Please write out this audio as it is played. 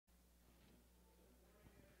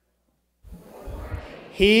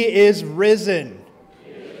He is risen.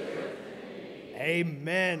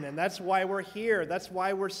 Amen. And that's why we're here. That's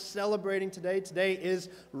why we're celebrating today. Today is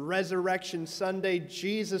Resurrection Sunday.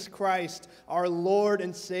 Jesus Christ, our Lord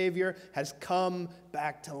and Savior, has come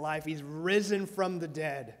back to life. He's risen from the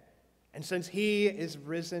dead. And since He is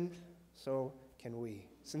risen, so can we.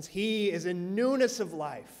 Since He is in newness of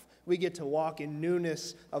life, we get to walk in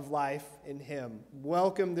newness of life in Him.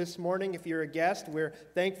 Welcome this morning. If you're a guest, we're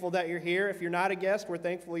thankful that you're here. If you're not a guest, we're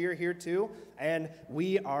thankful you're here too. And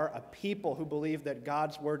we are a people who believe that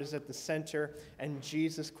God's Word is at the center and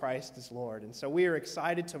Jesus Christ is Lord. And so we are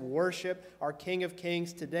excited to worship our King of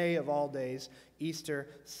Kings today of all days, Easter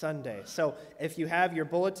Sunday. So if you have your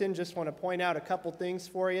bulletin, just want to point out a couple things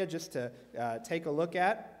for you just to take a look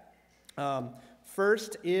at.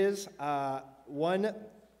 First is the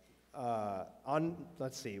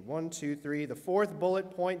fourth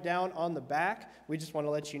bullet point down on the back. We just want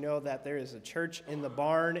to let you know that there is a church in the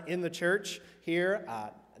barn in the church here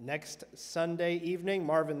next Sunday evening.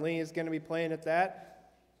 Marvin Lee is going to be playing at that.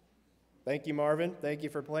 Thank you, Marvin. Thank you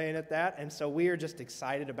for playing at that. And so we are just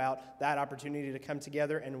excited about that opportunity to come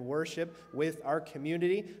together and worship with our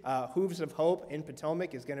community. Hooves of Hope in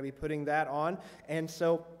Potomac is going to be putting that on. And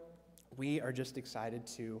so we are just excited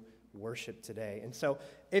to worship today. And so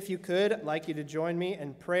if you could, I'd like you to join me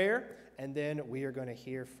in prayer, and then we are going to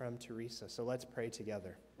hear from Teresa. So let's pray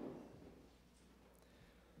together.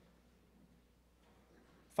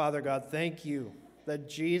 Father God, thank you that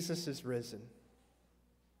Jesus is risen,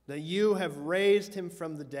 that you have raised him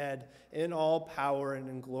from the dead in all power and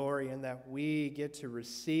in glory, and that we get to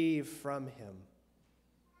receive from him,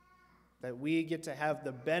 that we get to have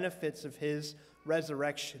the benefits of his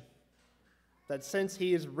resurrection. That since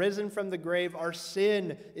he is risen from the grave, our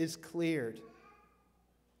sin is cleared.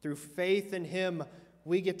 Through faith in him,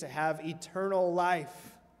 we get to have eternal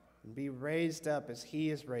life and be raised up as he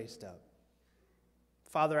is raised up.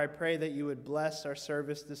 Father, I pray that you would bless our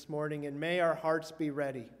service this morning, and may our hearts be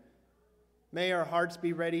ready. May our hearts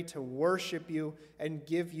be ready to worship you and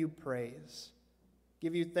give you praise.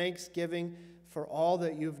 Give you thanksgiving for all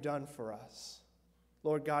that you've done for us.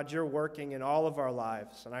 Lord God, you're working in all of our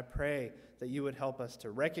lives, and I pray that you would help us to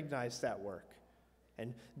recognize that work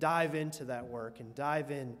and dive into that work and dive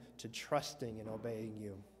into trusting and obeying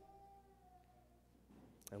you.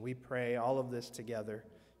 And we pray all of this together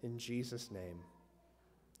in Jesus' name.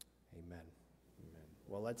 Amen. Amen.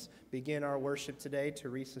 Well, let's begin our worship today.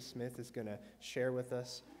 Teresa Smith is going to share with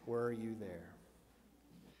us, Were You There?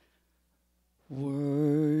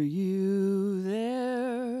 Were you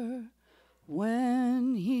there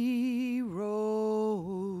when he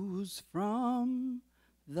rose from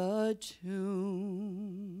the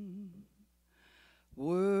tomb?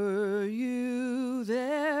 Were you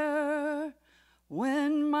there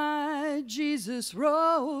when my Jesus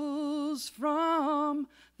rose from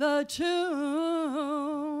the tomb?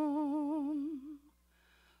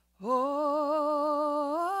 Oh,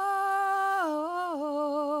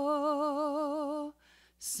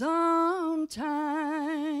 sometimes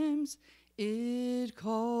it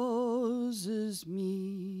causes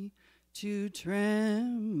me to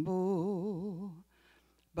tremble,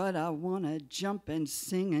 but I want to jump and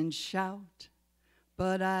sing and shout,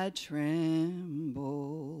 but I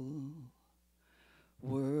tremble.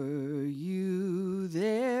 Were you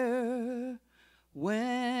there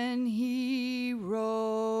when he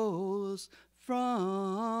rose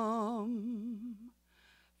from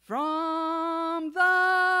the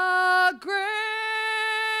grave?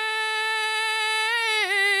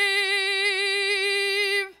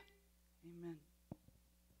 Amen.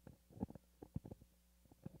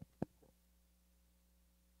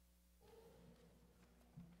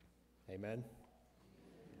 Amen.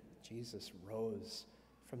 Jesus rose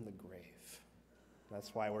from the grave.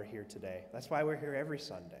 That's why we're here today. That's why we're here every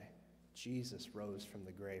Sunday. Jesus rose from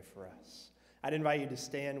the grave for us. I'd invite you to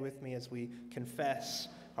stand with me as we confess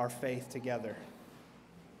our faith together.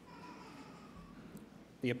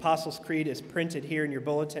 The Apostles' Creed is printed here in your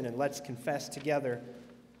bulletin, and let's confess together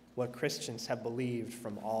what Christians have believed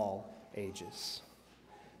from all ages.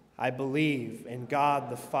 I believe in God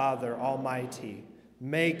the Father Almighty,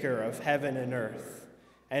 maker of heaven and earth,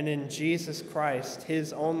 and in Jesus Christ,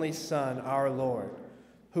 his only Son, our Lord,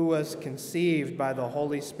 who was conceived by the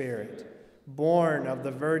Holy Spirit, born of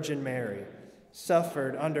the Virgin Mary,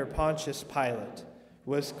 suffered under Pontius Pilate,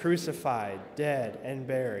 was crucified, dead, and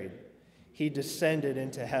buried. He descended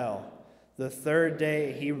into hell. The third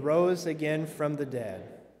day he rose again from the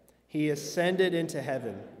dead. He ascended into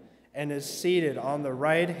heaven and is seated on the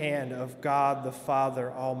right hand of God the Father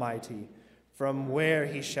Almighty, from where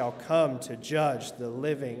he shall come to judge the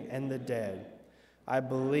living and the dead. I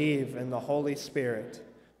believe in the Holy Spirit,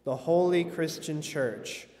 the holy Christian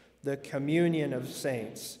church, the communion of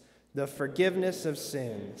saints, the forgiveness of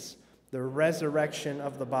sins, the resurrection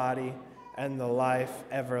of the body, and the life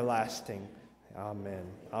everlasting. Amen.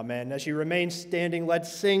 Amen. As you remain standing, let's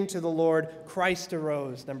sing to the Lord, Christ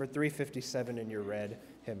Arose, number 357 in your red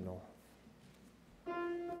hymnal.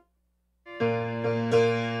 Waiting the coming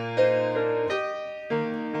day.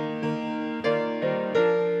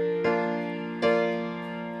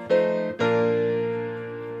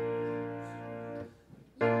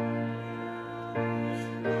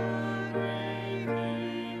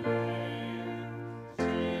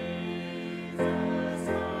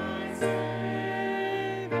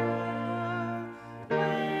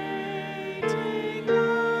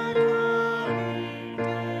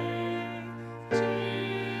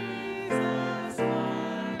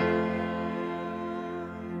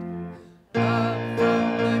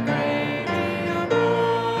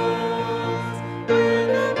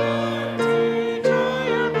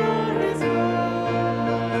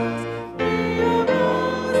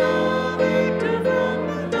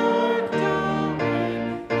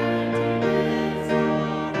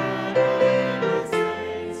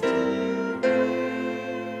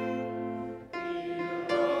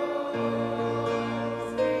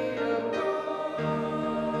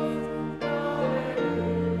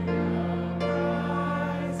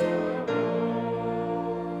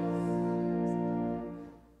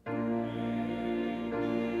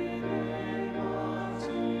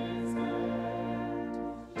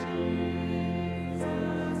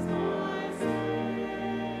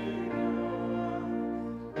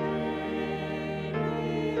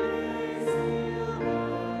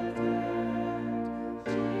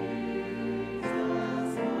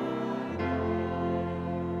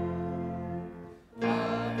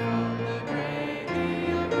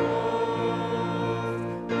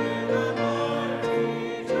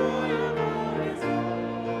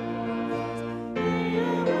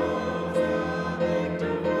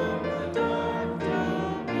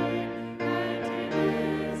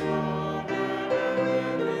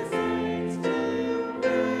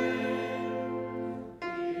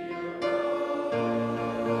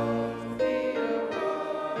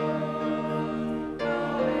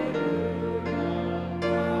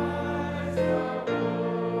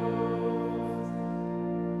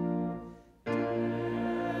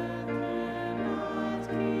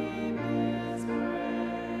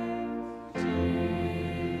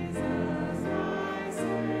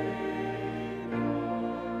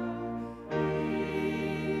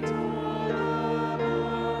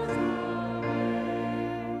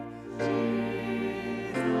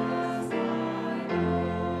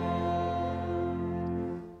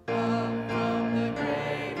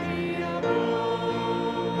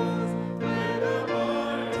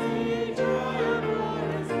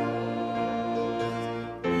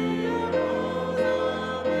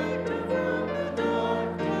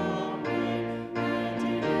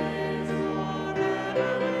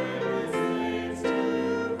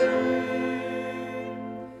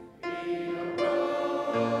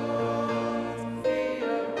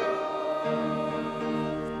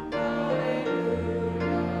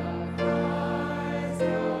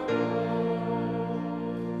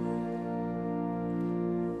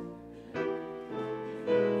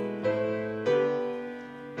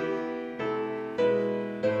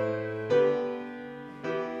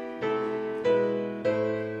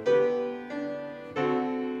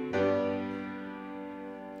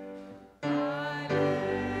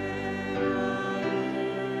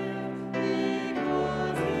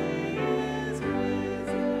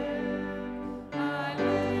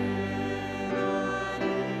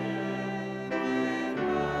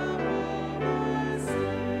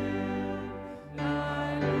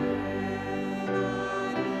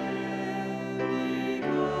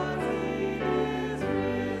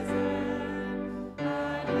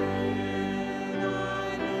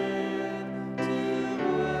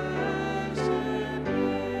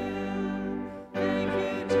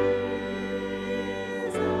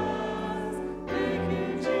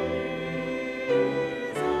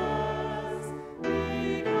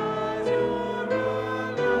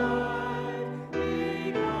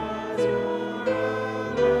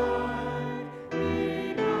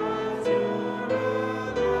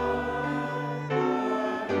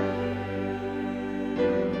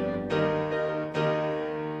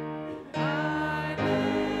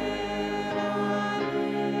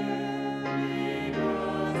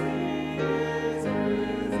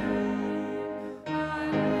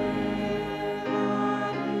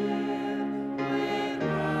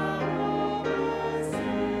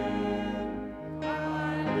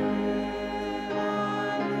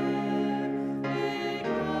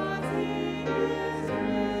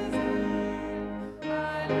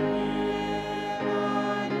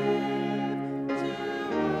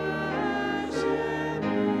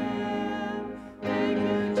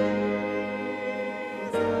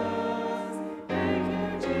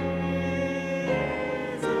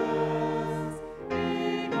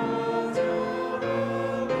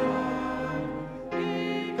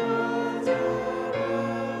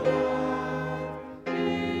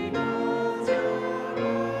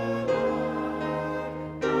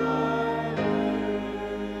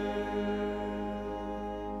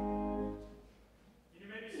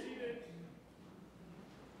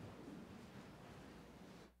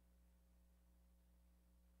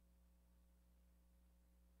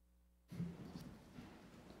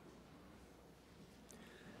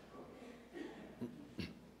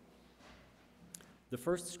 The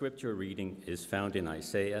first scripture reading is found in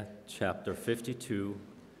Isaiah chapter 52,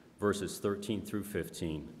 verses 13 through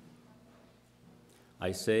 15.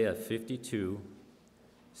 Isaiah 52,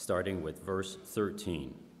 starting with verse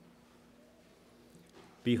 13.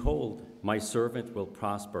 Behold, my servant will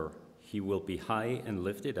prosper. He will be high and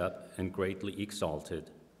lifted up and greatly exalted.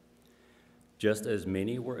 Just as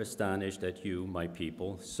many were astonished at you, my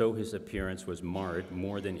people, so his appearance was marred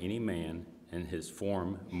more than any man, and his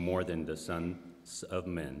form more than the sons of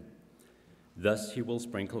men. Thus he will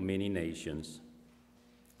sprinkle many nations.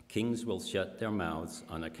 Kings will shut their mouths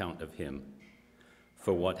on account of him.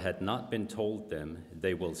 For what had not been told them,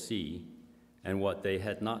 they will see, and what they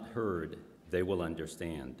had not heard, they will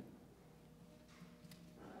understand.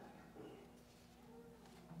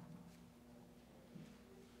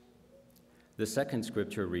 The second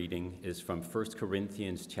scripture reading is from 1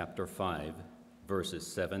 Corinthians chapter 5, verses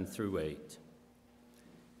 7 through 8.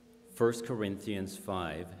 1 Corinthians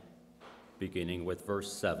 5, beginning with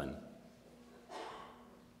verse 7.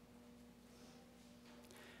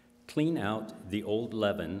 Clean out the old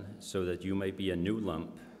leaven so that you may be a new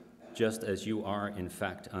lump, just as you are in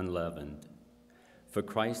fact unleavened. For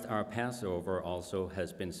Christ our Passover also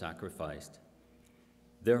has been sacrificed.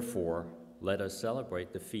 Therefore, let us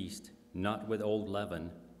celebrate the feast not with old leaven,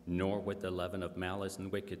 nor with the leaven of malice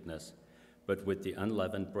and wickedness, but with the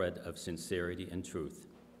unleavened bread of sincerity and truth.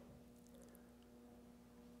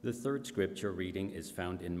 The third scripture reading is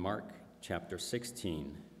found in Mark chapter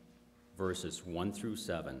 16, verses 1 through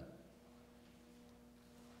 7.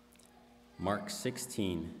 Mark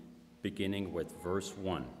 16, beginning with verse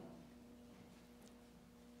 1.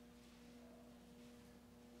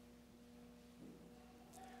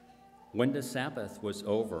 When the Sabbath was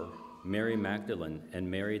over, Mary Magdalene and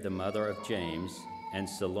Mary the mother of James and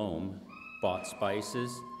Salome bought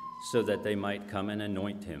spices so that they might come and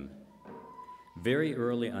anoint him. Very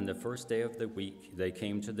early on the first day of the week, they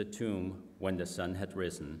came to the tomb when the sun had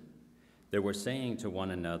risen. They were saying to one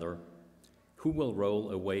another, "Who will roll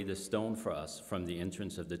away the stone for us from the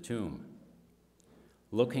entrance of the tomb?"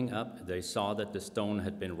 Looking up, they saw that the stone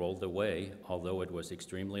had been rolled away, although it was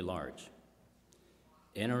extremely large.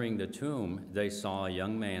 Entering the tomb, they saw a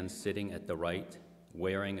young man sitting at the right,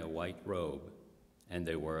 wearing a white robe, and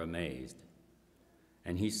they were amazed.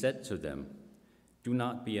 And he said to them, "Do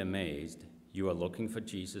not be amazed. You are looking for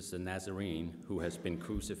Jesus the Nazarene, who has been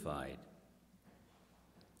crucified.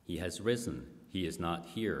 He has risen. He is not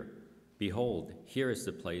here. Behold, here is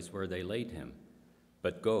the place where they laid him.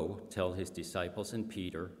 But go, tell his disciples and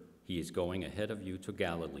Peter, he is going ahead of you to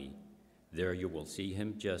Galilee. There you will see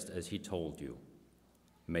him just as he told you."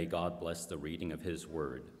 May God bless the reading of his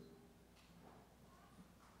word.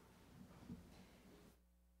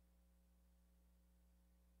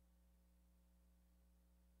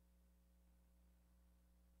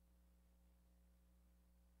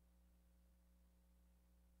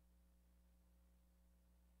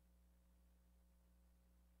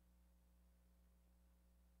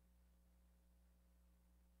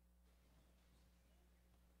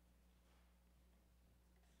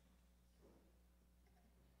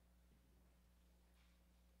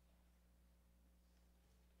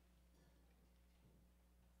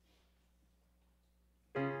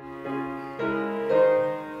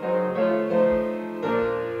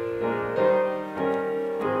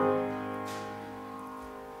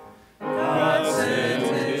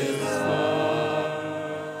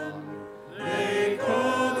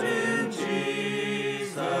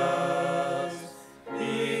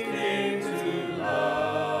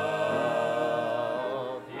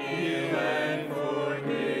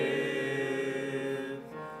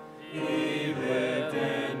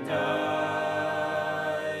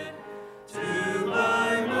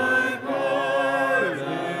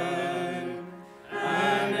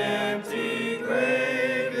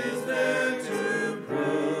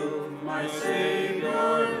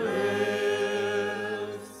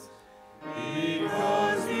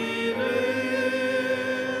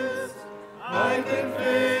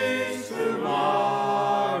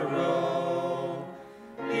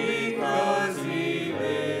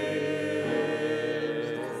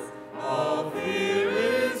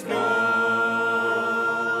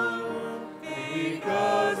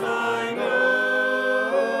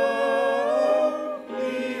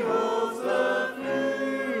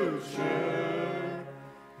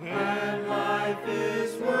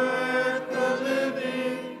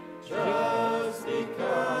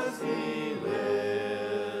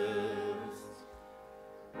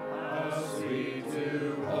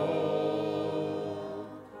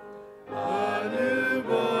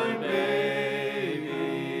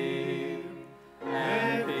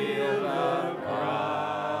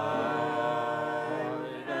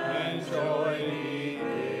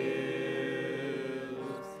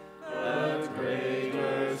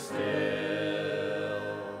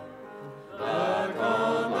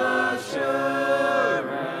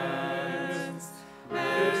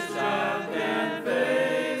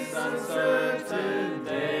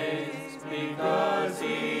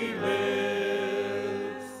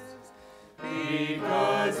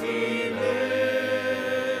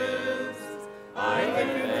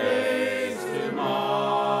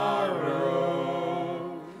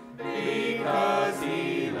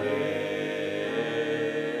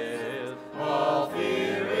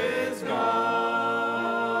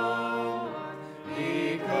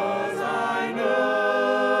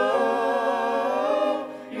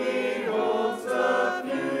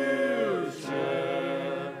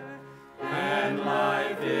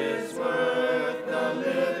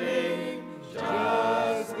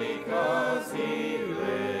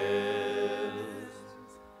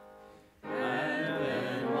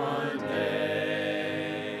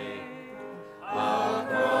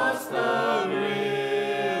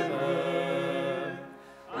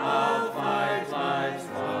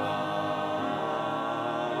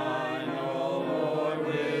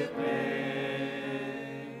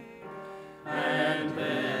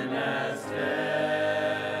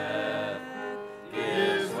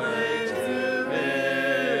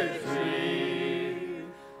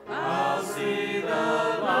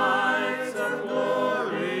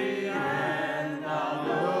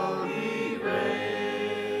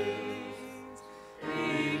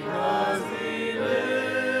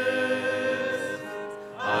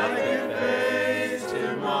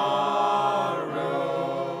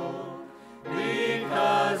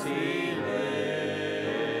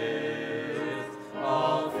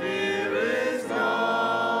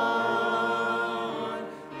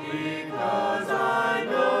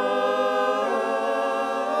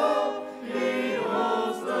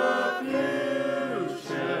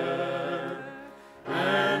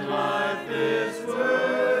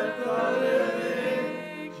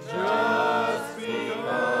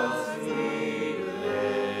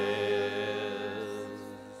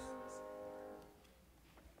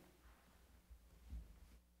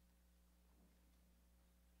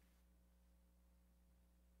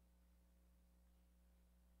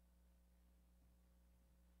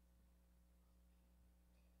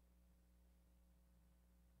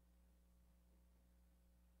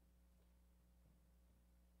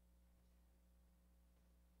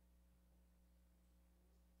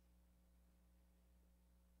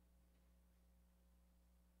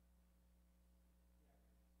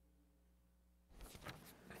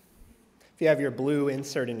 If you have your blue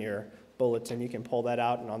insert in your bulletin, you can pull that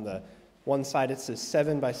out, and on the one side it says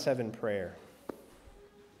 7x7 prayer.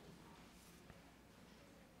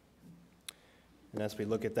 And as we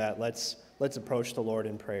look at that, let's approach the Lord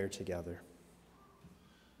in prayer together.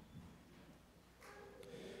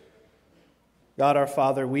 God our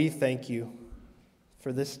Father, we thank you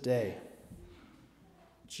for this day.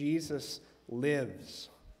 Jesus lives.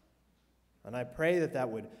 And I pray that that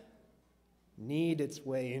would knead its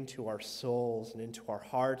way into our souls and into our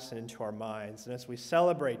hearts and into our minds. And as we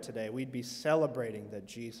celebrate today, we'd be celebrating that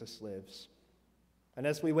Jesus lives. And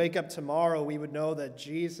as we wake up tomorrow, we would know that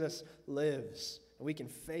Jesus lives. And we can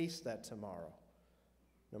face that tomorrow,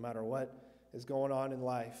 no matter what is going on in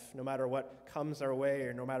life, no matter what comes our way,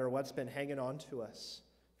 or no matter what's been hanging on to us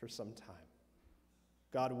for some time.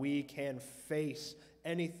 God, we can face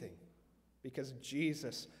anything because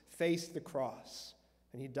Jesus faced the cross,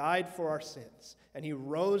 and he died for our sins, and he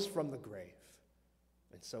rose from the grave.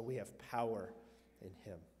 And so we have power in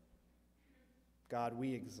him. God,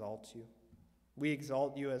 we exalt you. We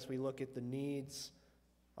exalt you as we look at the needs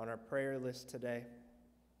on our prayer list today.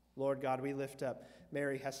 Lord God, we lift up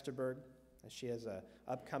Mary Hesterberg as she has an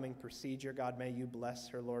upcoming procedure. God, may you bless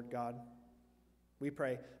her, Lord God. We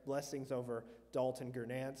pray blessings over Dalton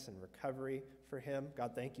Gernance and recovery for him.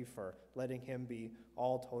 God, thank you for letting him be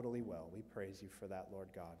all totally well. We praise you for that, Lord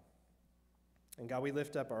God. And God, we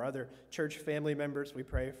lift up our other church family members. We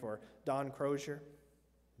pray for Don Crozier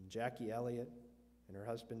and Jackie Elliott and her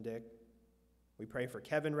husband Dick. We pray for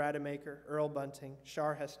Kevin Rademacher, Earl Bunting,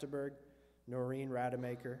 Shar Hesterberg, Noreen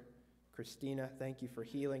Rademacher, Christina, thank you for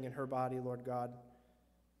healing in her body, Lord God.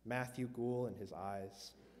 Matthew Gould and his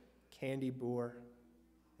eyes. Candy Boer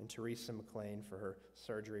and Teresa McLean for her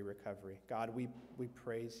surgery recovery. God, we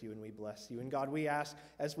praise you and we bless you. And God, we ask,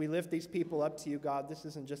 as we lift these people up to you, God, this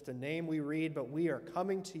isn't just a name we read, but we are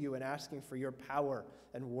coming to you and asking for your power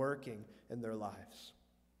and working in their lives.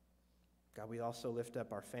 God, we also lift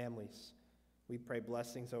up our families. We pray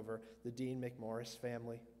blessings over the Dean McMorris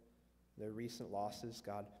family, their recent losses.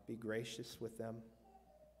 God, be gracious with them.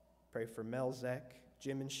 Pray for Mel Zeck,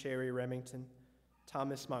 Jim and Sherry Remington,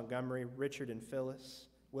 Thomas Montgomery, Richard and Phyllis,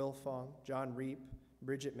 Will Fong, John Reap,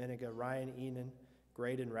 Bridget Miniga, Ryan Enan,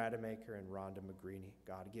 Graydon Rademacher, and Rhonda McGreeny.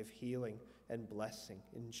 God, give healing and blessing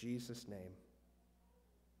in Jesus' name.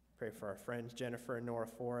 Pray for our friends Jennifer and Nora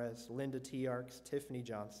Flores, Linda T. Arks, Tiffany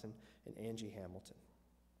Johnson, and Angie Hamilton.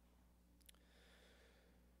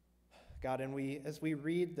 God, and as we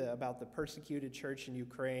read about the persecuted church in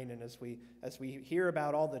Ukraine, and as we hear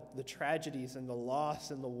about all the tragedies and the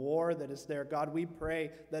loss and the war that is there, God, we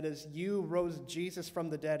pray that as you rose Jesus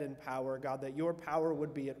from the dead in power, God, that your power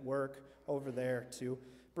would be at work over there to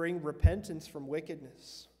bring repentance from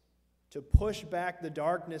wickedness, to push back the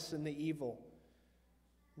darkness and the evil,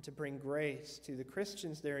 and to bring grace to the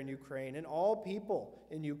Christians there in Ukraine and all people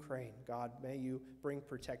in Ukraine. God, may you bring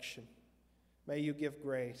protection. May you give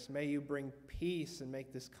grace. May you bring peace and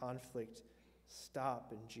make this conflict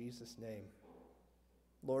stop in Jesus' name.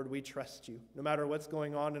 Lord, we trust you. No matter what's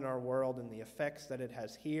going on in our world and the effects that it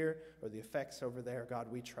has here or the effects over there, God,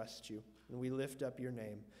 we trust you. And we lift up your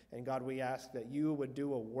name. And God, we ask that you would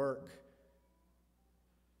do a work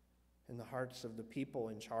in the hearts of the people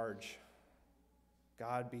in charge.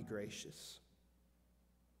 God, be gracious.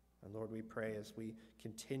 And Lord, we pray as we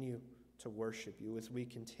continue to worship you, as we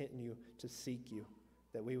continue to seek you,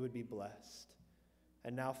 that we would be blessed.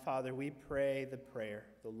 And now, Father, we pray the prayer,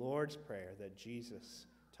 the Lord's Prayer that Jesus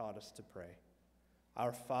taught us to pray.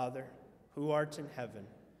 Our Father, who art in heaven,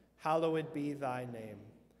 hallowed be thy name.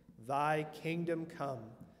 Thy kingdom come,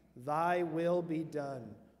 thy will be done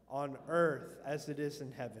on earth as it is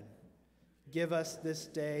in heaven. Give us this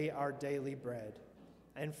day our daily bread,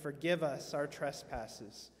 and forgive us our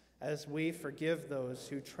trespasses, as we forgive those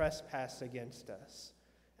who trespass against us.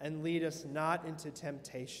 And lead us not into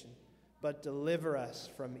temptation, but deliver us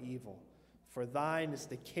from evil. For thine is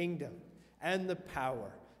the kingdom, and the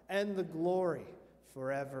power, and the glory,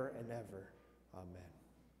 forever and ever. Amen.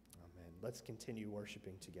 Amen. Let's continue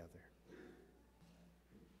worshiping together.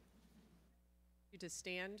 You to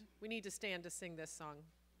stand. We need to stand to sing this song.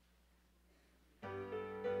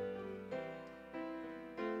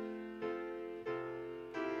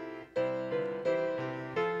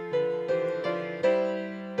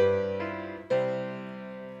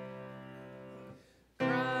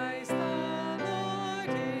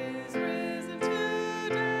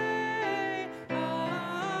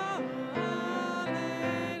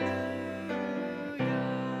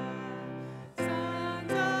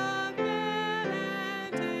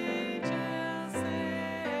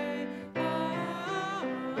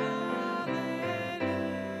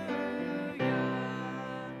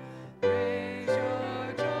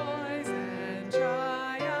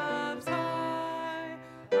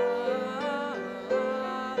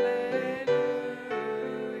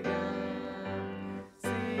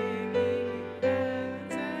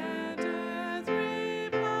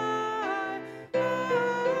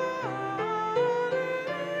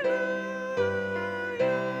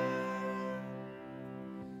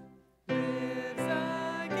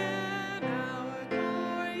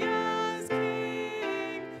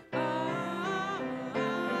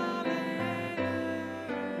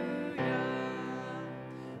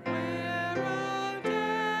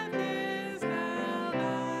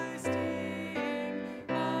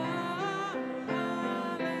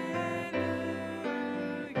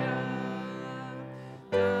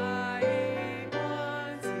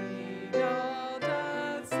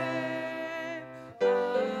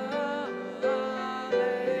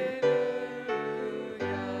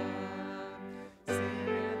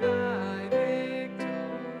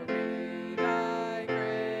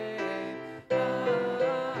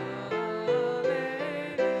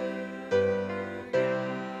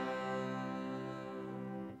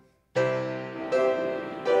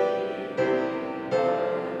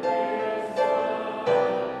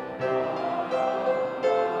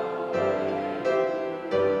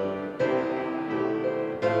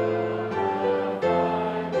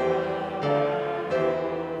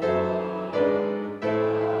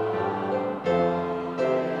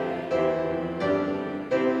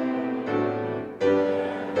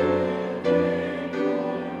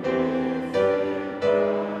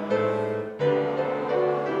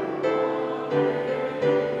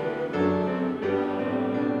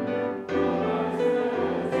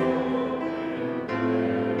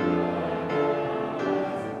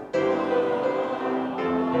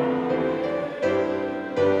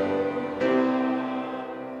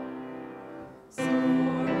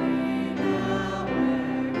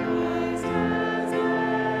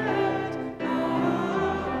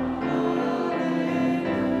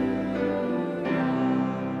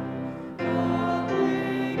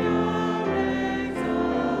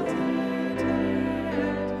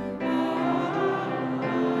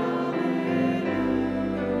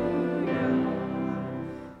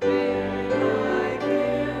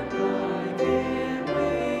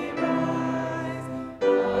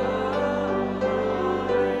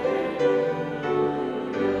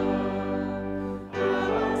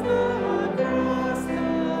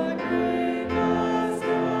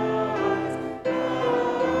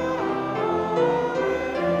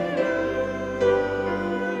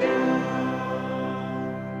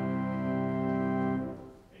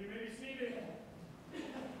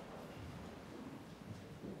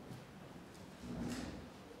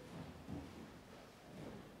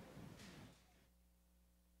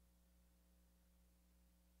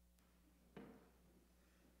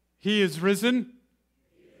 He is risen.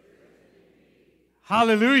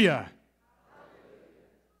 Hallelujah.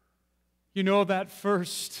 You know, that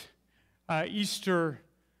first Easter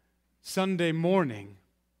Sunday morning,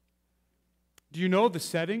 do you know the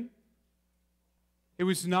setting? It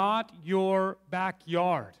was not your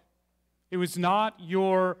backyard. It was not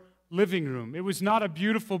your living room. It was not a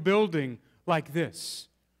beautiful building like this.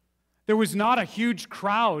 There was not a huge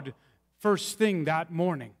crowd first thing that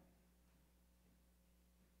morning.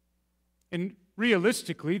 And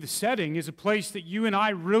realistically, the setting is a place that you and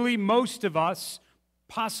I really, most of us,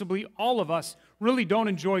 possibly all of us, really don't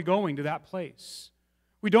enjoy going to that place.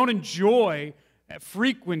 We don't enjoy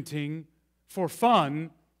frequenting for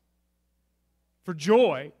fun, for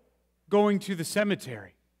joy, going to the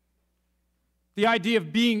cemetery. The idea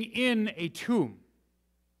of being in a tomb,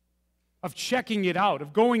 of checking it out,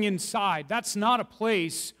 of going inside, that's not a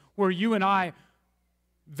place where you and I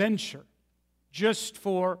venture just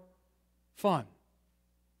for fun.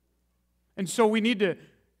 And so we need to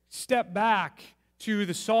step back to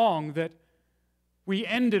the song that we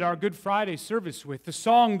ended our Good Friday service with, the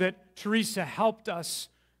song that Teresa helped us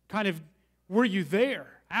kind of, were you there?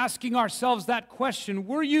 Asking ourselves that question,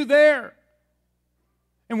 were you there?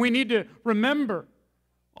 And we need to remember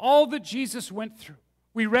all that Jesus went through.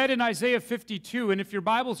 We read in Isaiah 52, and if your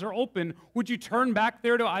Bibles are open, would you turn back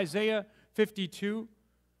there to Isaiah 52?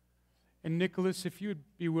 And Nicholas, if you would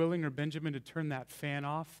be willing, or Benjamin, to turn that fan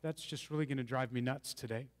off, that's just really going to drive me nuts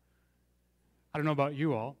today. I don't know about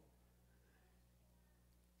you all.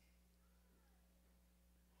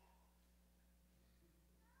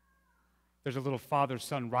 There's a little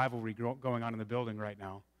father-son rivalry going on in the building right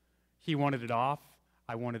now. He wanted it off.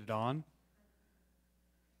 I wanted it on.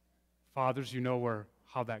 Fathers, you know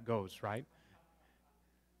how that goes, right?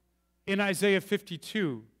 In Isaiah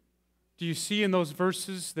 52, do you see in those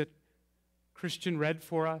verses that Christian read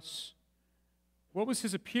for us? What was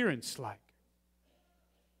his appearance like?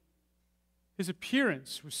 His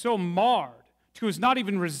appearance was so marred to not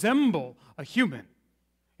even resemble a human.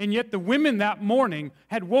 And yet the women that morning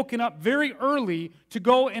had woken up very early to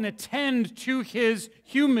go and attend to his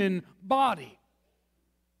human body.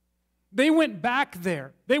 They went back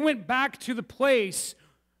there. They went back to the place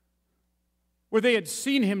where they had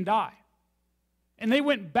seen him die. And they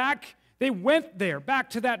went there, back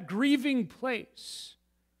to that grieving place,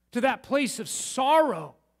 to that place of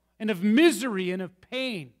sorrow and of misery and of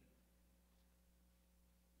pain.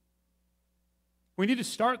 We need to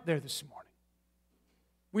start there this morning.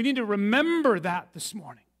 We need to remember that this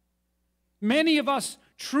morning. Many of us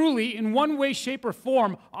truly, in one way, shape, or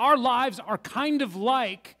form, our lives are kind of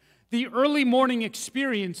like the early morning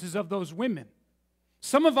experiences of those women.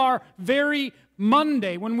 Some of our very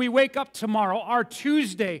Monday, when we wake up tomorrow, our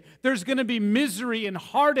Tuesday, there's going to be misery and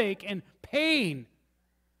heartache and pain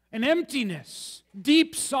and emptiness,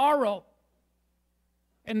 deep sorrow.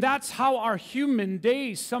 And that's how our human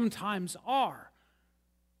days sometimes are.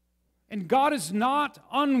 And God is not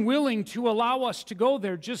unwilling to allow us to go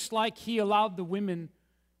there, just like He allowed the women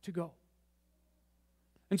to go.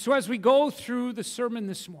 And so as we go through the sermon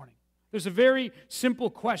this morning, there's a very simple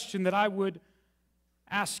question that I would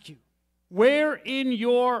ask you. Where in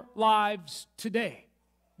your lives today,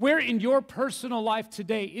 where in your personal life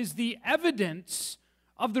today is the evidence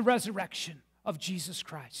of the resurrection of Jesus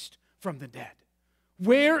Christ from the dead?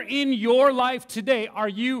 Where in your life today are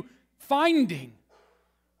you finding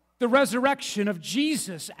the resurrection of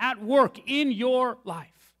Jesus at work in your life?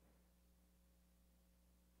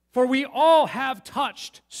 For we all have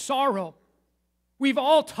touched sorrow. We've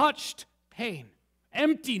all touched pain,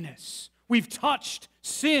 emptiness. We've touched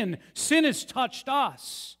sin. Sin has touched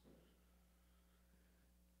us.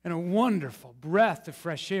 And a wonderful breath of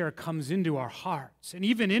fresh air comes into our hearts and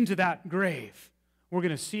even into that grave. We're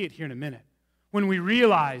going to see it here in a minute. When we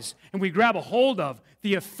realize and we grab a hold of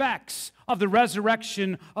the effects of the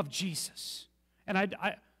resurrection of Jesus. And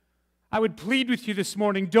I would plead with you this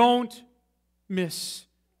morning, don't miss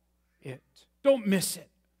it. Don't miss it.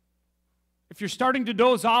 If you're starting to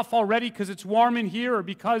doze off already because it's warm in here or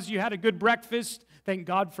because you had a good breakfast, thank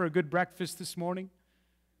God for a good breakfast this morning.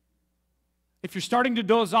 If you're starting to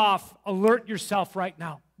doze off, alert yourself right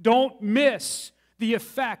now. Don't miss the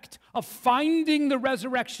effect of finding the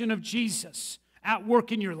resurrection of Jesus at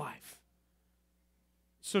work in your life.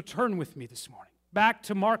 So turn with me this morning. Back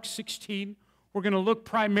to Mark 16. We're going to look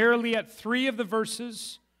primarily at 3 of the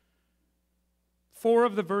verses, 4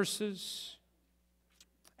 of the verses.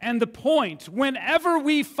 And the point, whenever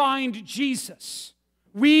we find Jesus,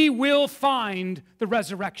 we will find the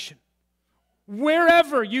resurrection.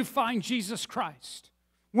 Wherever you find Jesus Christ,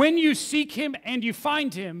 when you seek Him and you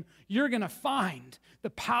find Him, you're going to find the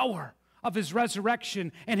power of His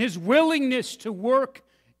resurrection and His willingness to work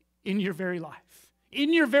in your very life,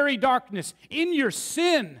 in your very darkness, in your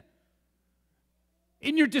sin,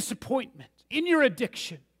 in your disappointment, in your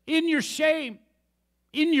addiction, in your shame,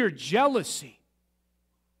 in your jealousy.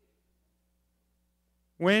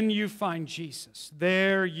 When you find Jesus,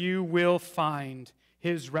 there you will find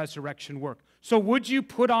His resurrection work. So would you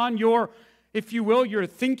put on your, if you will, your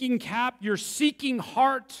thinking cap, your seeking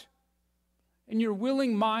heart, and your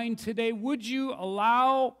willing mind today? Would you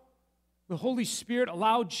allow the Holy Spirit,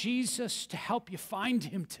 allow Jesus to help you find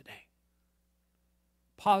Him today?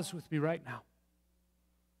 Pause with me right now.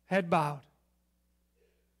 Head bowed.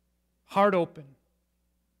 Heart open.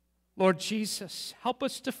 Lord Jesus, help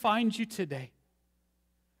us to find You today.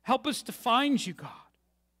 Help us to find You, God.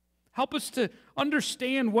 Help us to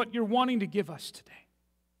understand what You're wanting to give us today.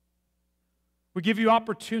 We give You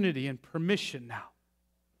opportunity and permission now.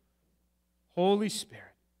 Holy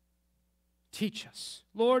Spirit, teach us.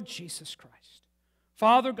 Lord Jesus Christ,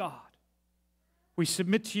 Father God, we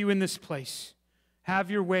submit to You in this place. Have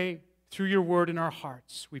Your way through Your word in our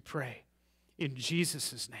hearts, we pray. In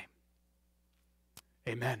Jesus' name,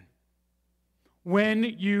 amen. When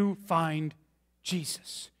you find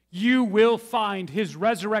Jesus, you will find His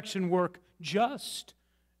resurrection work just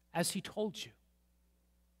as He told you.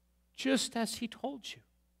 Just as He told you.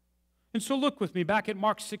 And so look with me back at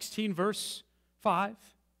Mark 16, verse 5.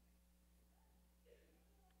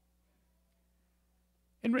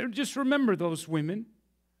 And just remember those women.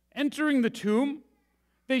 Entering the tomb,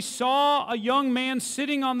 they saw a young man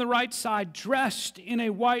sitting on the right side, dressed in a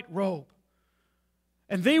white robe.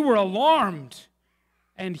 And they were alarmed.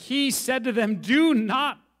 And He said to them, "Do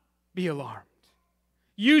not be alarmed.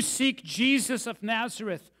 You seek Jesus of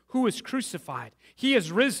Nazareth, who was crucified. He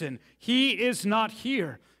is risen. He is not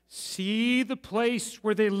here. See the place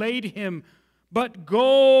where they laid Him. But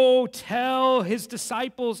go tell His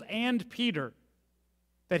disciples and Peter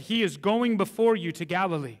that He is going before you to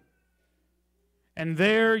Galilee. And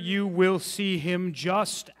there you will see Him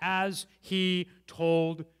just as He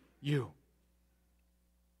told you."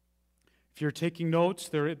 If you're taking notes,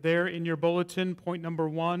 they're there in your bulletin. Point number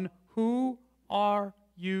 1, who are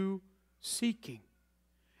you seeking?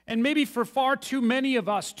 And maybe for far too many of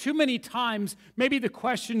us, too many times, maybe the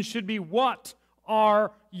question should be, what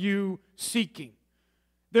are you seeking?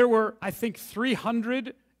 There were, I think,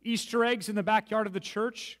 300 Easter eggs in the backyard of the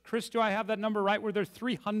church. Chris, do I have that number right? Were there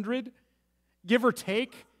 300 give or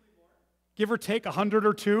take 100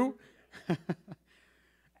 or two.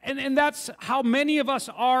 And that's how many of us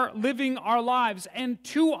are living our lives. And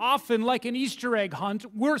too often, like an Easter egg hunt,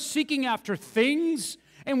 we're seeking after things,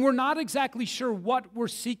 and we're not exactly sure what we're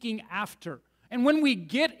seeking after. And when we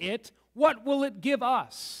get it, what will it give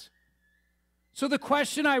us? So the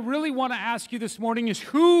question I really want to ask you this morning is,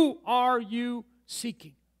 who are you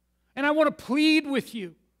seeking? And I want to plead with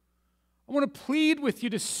you. I want to plead with you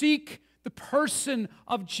to seek the person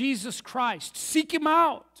of Jesus Christ. Seek him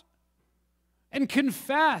out. And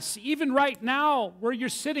confess, even right now where you're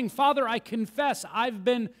sitting, Father, I confess I've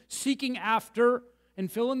been seeking after, and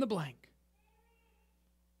fill in the blank.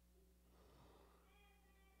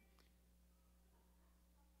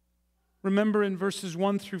 Remember in verses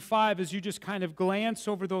 1 through 5, as you just kind of glance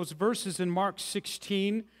over those verses in Mark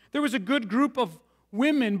 16, there was a good group of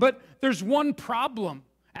women, but there's one problem.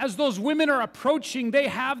 As those women are approaching, they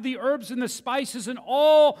have the herbs and the spices and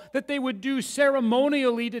all that they would do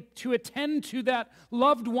ceremonially to attend to that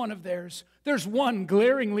loved one of theirs. There's one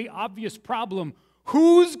glaringly obvious problem.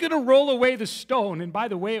 Who's going to roll away the stone? And by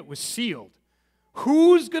the way, it was sealed.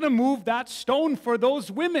 Who's going to move that stone for those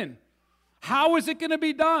women? How is it going to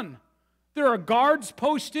be done? There are guards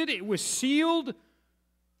posted. It was sealed.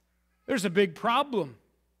 There's a big problem.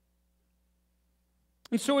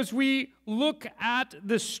 And so as we look at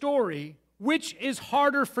the story, which is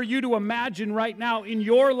harder for you to imagine right now in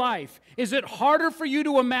your life? Is it harder for you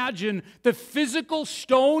to imagine the physical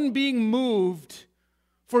stone being moved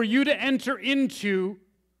for you to enter into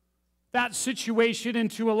that situation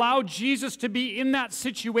and to allow Jesus to be in that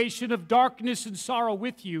situation of darkness and sorrow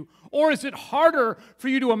with you? Or is it harder for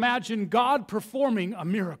you to imagine God performing a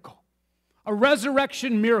miracle? A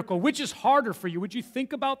resurrection miracle. Which is harder for you? Would you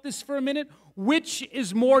think about this for a minute? Which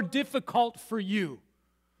is more difficult for you?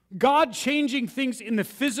 God changing things in the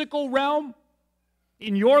physical realm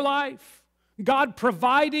in your life? God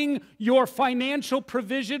providing your financial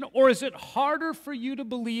provision? Or is it harder for you to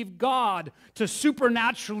believe God to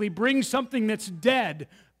supernaturally bring something that's dead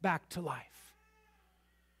back to life?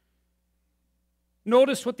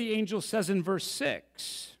 Notice what the angel says in verse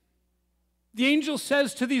 6. The angel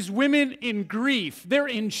says to these women in grief, they're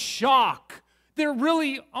in shock. They're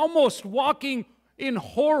really almost walking in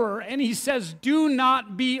horror. And he says, do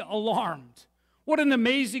not be alarmed. What an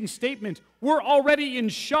amazing statement. We're already in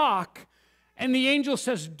shock. And the angel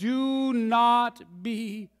says, do not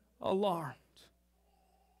be alarmed.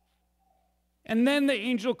 And then the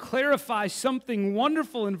angel clarifies something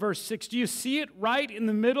wonderful in verse 6. Do you see it right in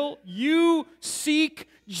the middle? You seek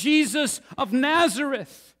Jesus of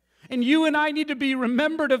Nazareth. And you and I need to be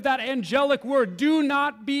remembered of that angelic word. Do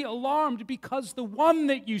not be alarmed, because the one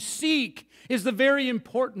that you seek is the very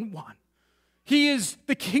important one. He is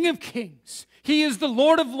the King of Kings. He is the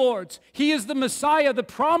Lord of Lords. He is the Messiah, the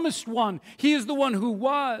promised one. He is the one who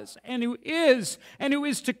was and who is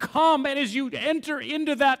to come. And as you enter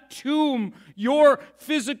into that tomb, your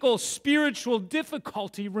physical, spiritual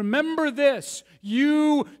difficulty, remember this.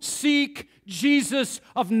 You seek Jesus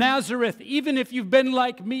of Nazareth, even if you've been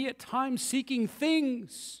like me at times seeking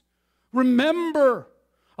things. Remember,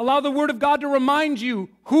 allow the Word of God to remind you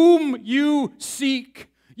whom you seek.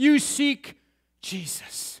 You seek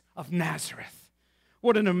Jesus of Nazareth.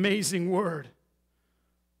 What an amazing word.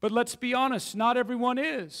 But let's be honest, not everyone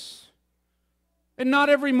is. And not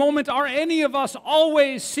every moment are any of us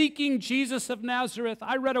always seeking Jesus of Nazareth.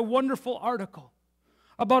 I read a wonderful article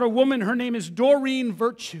about a woman. Her name is Doreen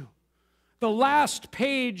Virtue. The last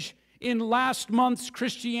page in last month's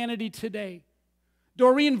Christianity Today.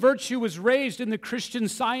 Doreen Virtue was raised in the Christian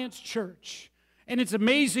Science Church. And it's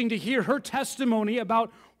amazing to hear her testimony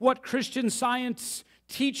about what Christian Science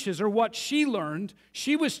teaches or what she learned.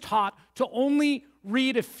 She was taught to only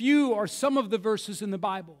read a few or some of the verses in the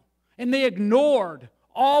Bible. And they ignored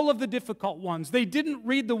all of the difficult ones. They didn't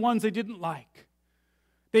read the ones they didn't like.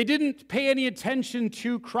 They didn't pay any attention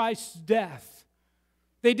to Christ's death.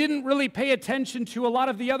 They didn't really pay attention to a lot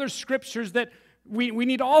of the other scriptures that we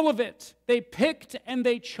need all of it. They picked and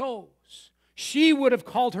they chose. She would have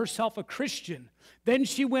called herself a Christian. Then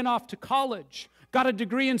she went off to college, got a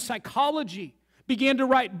degree in psychology, began to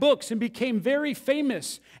write books and became very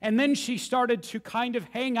famous. And then she started to kind of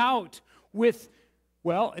hang out with,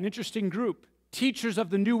 well, an interesting group, teachers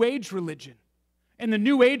of the New Age religion. In the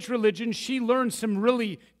New Age religion, she learned some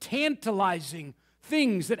really tantalizing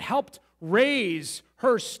things that helped raise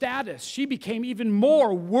her status. She became even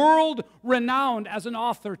more world-renowned as an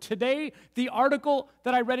author. Today, the article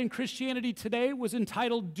that I read in Christianity Today was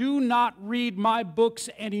entitled, "Do Not Read My Books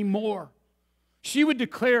Anymore." She would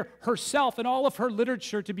declare herself and all of her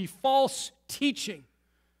literature to be false teaching.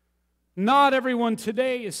 Not everyone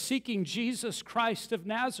today is seeking Jesus Christ of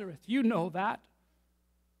Nazareth. You know that.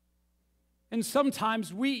 And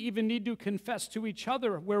sometimes we even need to confess to each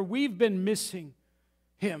other where we've been missing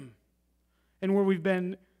Him and where we've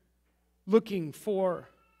been looking for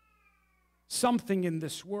something in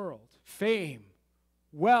this world. Fame,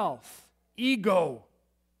 wealth, ego.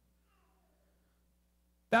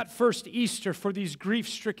 That first Easter for these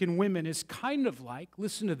grief-stricken women is kind of like,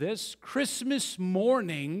 listen to this, Christmas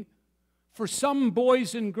morning for some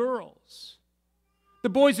boys and girls. The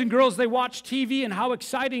boys and girls, they watch TV and how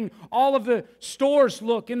exciting all of the stores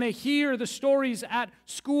look, and they hear the stories at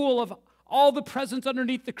school of all the presents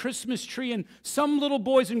underneath the Christmas tree, and some little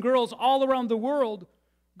boys and girls all around the world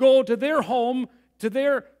go to their home, to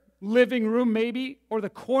their living room maybe, or the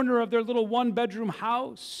corner of their little one-bedroom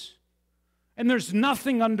house, and there's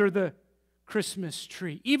nothing under the Christmas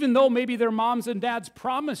tree, even though maybe their moms and dads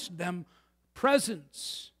promised them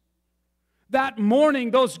presents. That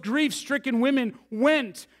morning, those grief-stricken women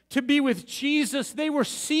went to be with Jesus. They were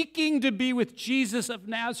seeking to be with Jesus of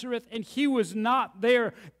Nazareth, and He was not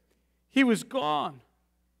there. He was gone.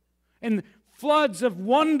 And floods of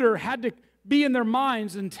wonder had to be in their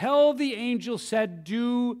minds until the angel said,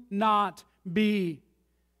 "Do not be."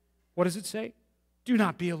 What does it say? Do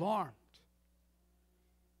not be alarmed.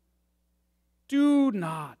 Do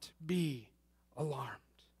not be alarmed.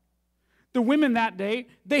 The women that day,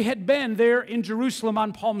 they had been there in Jerusalem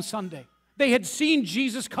on Palm Sunday. They had seen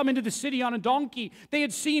Jesus come into the city on a donkey. They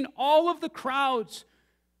had seen all of the crowds.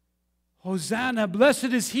 Hosanna, blessed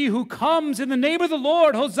is he who comes in the name of the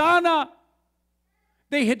Lord. Hosanna.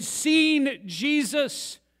 They had seen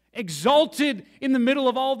Jesus exalted in the middle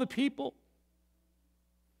of all the people.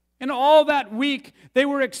 And all that week, they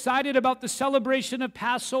were excited about the celebration of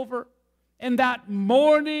Passover. And that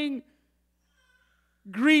morning,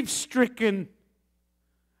 grief-stricken,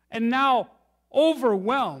 and now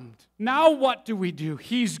overwhelmed. Now what do we do?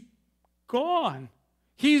 He's gone.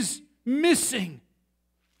 He's missing.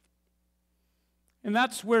 And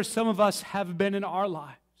that's where some of us have been in our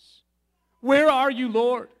lives. Where are you,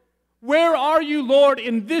 Lord? Where are you, Lord,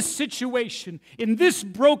 in this situation, in this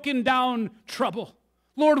broken down trouble?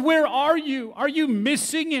 Lord, where are you? Are you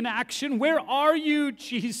missing in action? Where are you,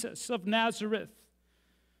 Jesus of Nazareth?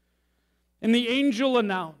 And the angel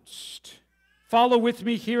announced, follow with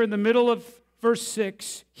me here in the middle of verse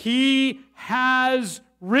 6, He has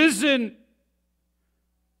risen.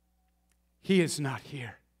 He is not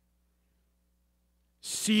here.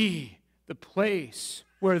 See the place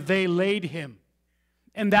where they laid Him.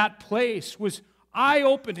 And that place was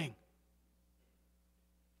eye-opening.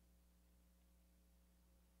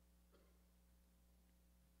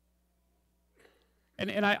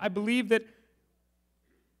 And I believe that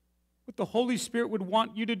what the Holy Spirit would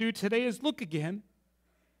want you to do today is look again.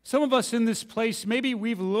 Some of us in this place, maybe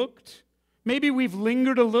we've looked. Maybe we've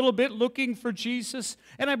lingered a little bit looking for Jesus.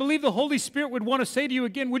 And I believe the Holy Spirit would want to say to you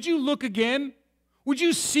again, would you look again? Would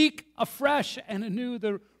you seek afresh and anew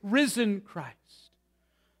the risen Christ?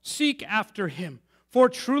 Seek after Him. For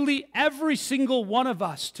truly every single one of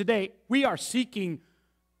us today, we are seeking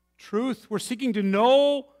truth. We're seeking to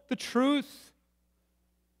know the truth.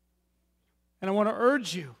 And I want to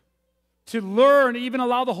urge you to learn, even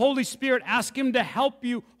allow the Holy Spirit, ask Him to help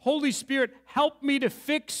you. Holy Spirit, help me to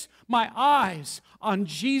fix my eyes on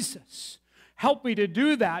Jesus. Help me to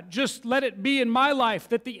do that. Just let it be in my life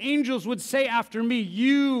that the angels would say after me,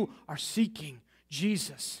 you are seeking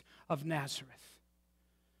Jesus of Nazareth.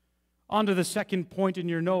 On to the second point in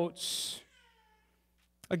your notes.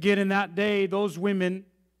 Again, in that day, those women,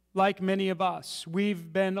 like many of us,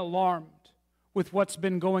 we've been alarmed with what's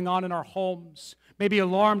been going on in our homes. Maybe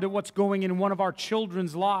alarmed at what's going in one of our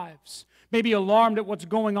children's lives. Maybe alarmed at what's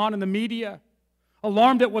going on in the media.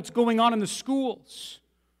 Alarmed at what's going on in the schools.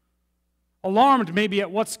 Alarmed maybe at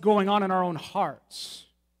what's going on in our own hearts.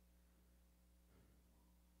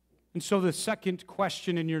 And so the second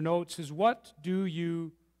question in your notes is, what do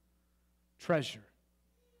you treasure?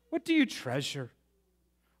 What do you treasure?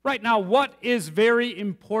 Right now, what is very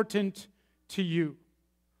important to you?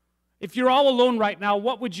 If you're all alone right now,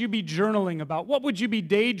 what would you be journaling about? What would you be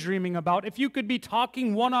daydreaming about? If you could be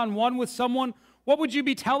talking one-on-one with someone, what would you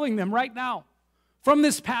be telling them right now? From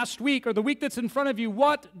this past week or the week that's in front of you,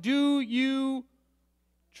 what do you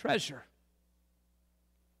treasure?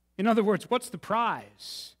 In other words, what's the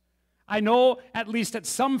prize? I know at least at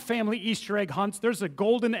some family Easter egg hunts, there's a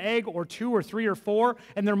golden egg or 2 or 3 or 4,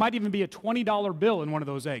 and there might even be a $20 bill in one of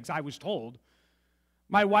those eggs, I was told.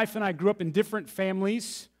 My wife and I grew up in different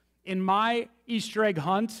families. In my Easter egg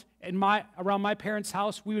hunt, around my parents'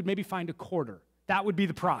 house, we would maybe find a quarter. That would be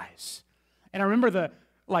the prize. And I remember the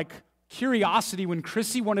curiosity when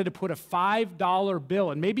Chrissy wanted to put a $5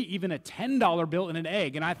 bill and maybe even a $10 bill in an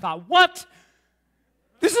egg. And I thought, what?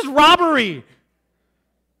 This is robbery.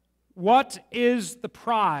 What is the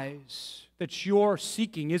prize that you're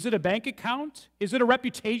seeking? Is it a bank account? Is it a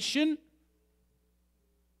reputation?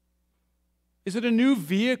 Is it a new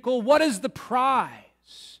vehicle? What is the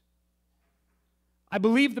prize? I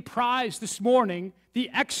believe the prize this morning, the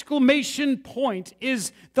exclamation point,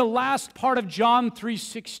 is the last part of John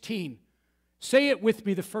 3:16. Say it with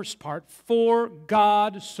me, the first part. For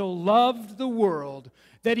God so loved the world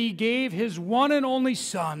that he gave his one and only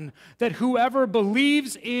Son, that whoever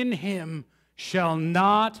believes in him shall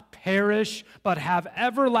not perish, but have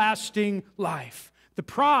everlasting life. The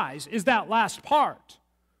prize is that last part.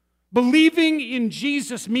 Believing in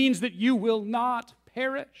Jesus means that you will not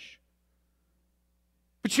perish,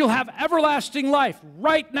 but you'll have everlasting life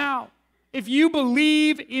right now. If you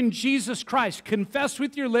believe in Jesus Christ, confess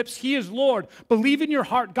with your lips, he is Lord, believe in your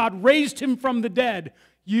heart, God raised him from the dead,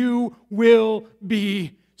 you will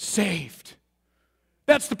be saved.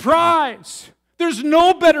 That's the prize. There's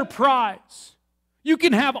no better prize. You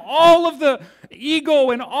can have all of the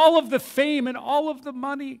ego and all of the fame and all of the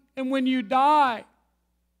money, and when you die,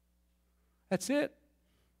 that's it.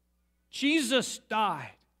 Jesus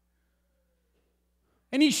died.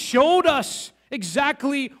 And he showed us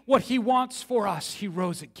exactly what he wants for us. He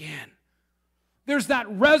rose again. There's that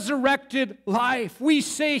resurrected life. We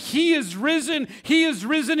say he is risen. He is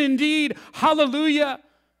risen indeed. Hallelujah.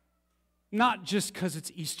 Not just because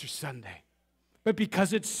it's Easter Sunday, but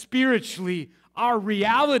because it's spiritually our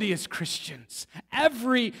reality as Christians.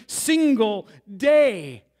 Every single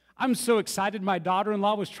day. I'm so excited. My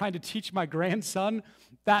daughter-in-law was trying to teach my grandson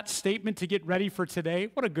that statement to get ready for today.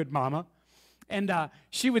 What a good mama. And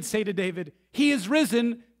she would say to David, he is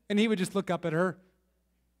risen. And he would just look up at her.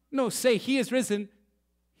 No, say, he is risen.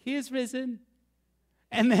 He is risen.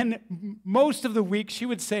 And then most of the week she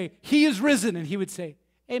would say, he is risen. And he would say,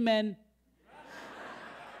 amen.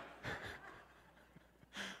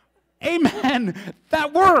 Amen.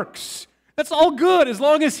 That works. That's all good as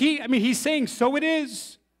long as he's saying, so it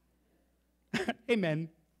is. Amen.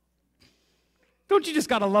 Don't you just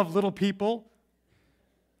got to love little people?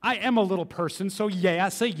 I am a little person, so yeah,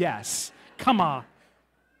 say yes. Come on.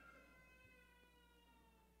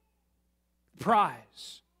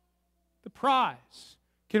 Prize. The prize.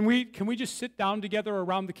 Can we just sit down together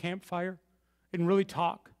around the campfire and really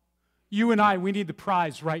talk? You and I, we need the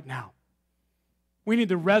prize right now. We need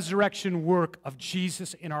the resurrection work of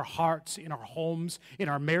Jesus in our hearts, in our homes, in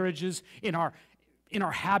our marriages, in our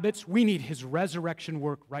habits. We need his resurrection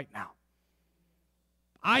work right now.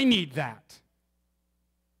 I need that.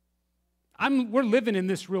 We're living in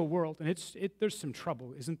this real world, and there's some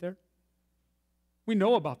trouble, isn't there? We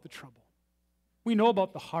know about the trouble. We know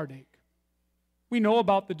about the heartache. We know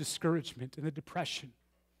about the discouragement and the depression.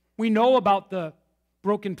 We know about the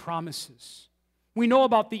broken promises. We know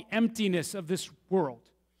about the emptiness of this world,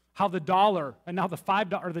 how the dollar and now the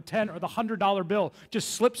 $5 or the $10 or the $100 bill just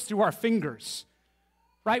slips through our fingers,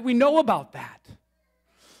 right? We know about that.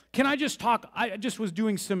 Can I just talk? I just was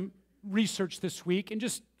doing some research this week and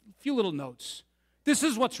just a few little notes. This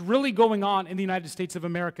is what's really going on in the United States of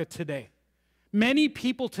America today. Many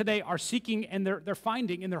people today are seeking and they're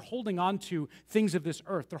finding and they're holding on to things of this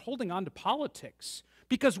earth. They're holding on to politics.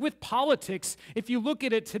 Because with politics, if you look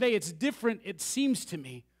at it today, it's different, it seems to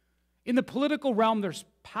me. In the political realm, there's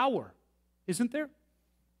power, isn't there?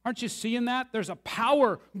 Aren't you seeing that? There's a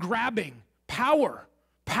power grabbing, power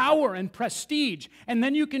and prestige. And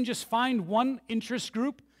then you can just find one interest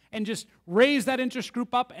group and just raise that interest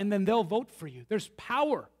group up, and then they'll vote for you. There's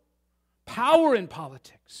power in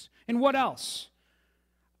politics. And what else?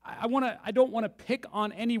 I don't want to pick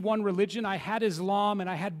on any one religion. I had Islam and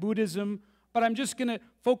I had Buddhism. But I'm just going to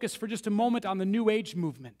focus for just a moment on the New Age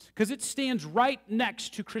movement because it stands right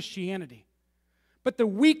next to Christianity. But the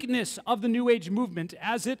weakness of the New Age movement,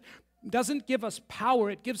 as it doesn't give us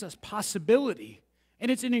power, it gives us possibility.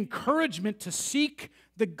 And it's an encouragement to seek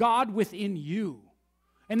the God within you.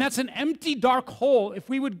 And that's an empty, dark hole. If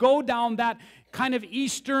we would go down that kind of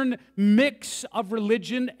Eastern mix of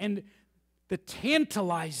religion and the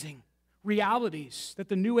tantalizing realities that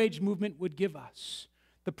the New Age movement would give us.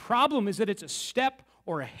 The problem is that it's a step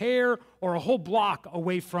or a hair or a whole block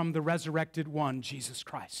away from the resurrected one, Jesus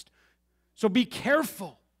Christ. So be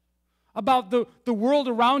careful about the world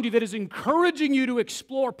around you that is encouraging you to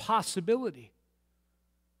explore possibility.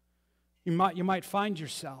 You might find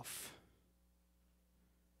yourself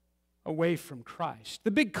away from Christ.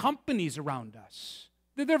 The big companies around us,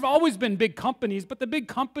 There have always been big companies, but the big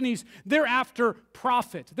companies, they're after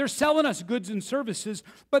profit. They're selling us goods and services,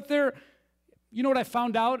 but you know what I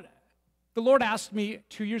found out? The Lord asked me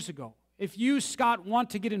 2 years ago, if you, Scott,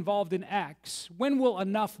 want to get involved in X, when will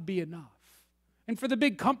enough be enough? And for the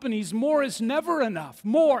big companies, more is never enough.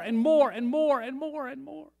 More and more and more and more and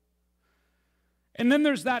more. And then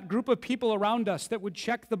there's that group of people around us that would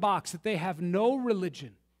check the box that they have no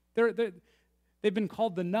religion. They've been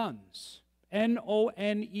called the nones,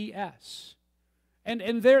 N-O-N-E-S.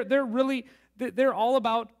 And they're all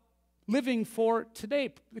about living for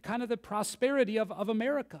today, kind of the prosperity of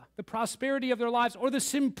America, the prosperity of their lives, or the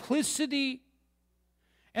simplicity.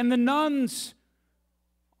 And the nones,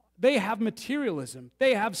 they have materialism.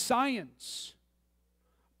 They have science.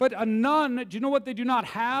 But a none, do you know what they do not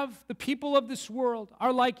have? The people of this world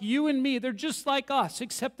are like you and me. They're just like us,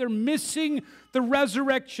 except they're missing the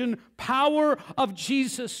resurrection power of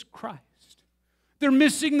Jesus Christ. They're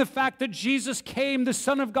missing the fact that Jesus came, the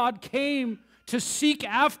Son of God came to seek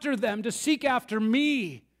after them, to seek after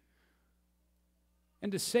me,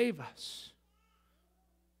 and to save us.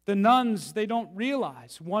 The nones, they don't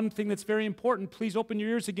realize one thing that's very important. Please open your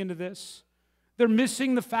ears again to this. They're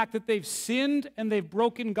missing the fact that they've sinned and they've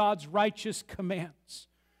broken God's righteous commands.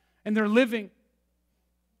 And they're living,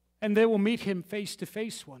 and they will meet Him face to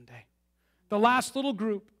face one day. The last little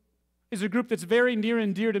group is a group that's very near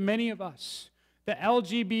and dear to many of us, the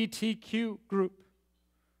LGBTQ group.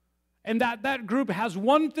 And that group has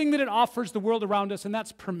one thing that it offers the world around us, and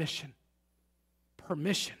that's permission.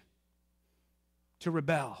 Permission to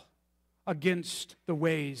rebel against the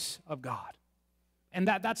ways of God. And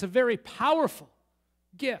that's a very powerful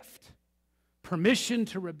gift. Permission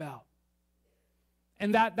to rebel.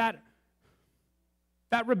 And that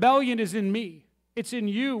rebellion is in me. It's in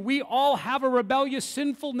you. We all have a rebellious,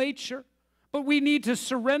 sinful nature, but we need to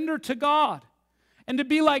surrender to God and to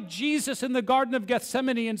be like Jesus in the Garden of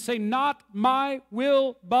Gethsemane and say, not my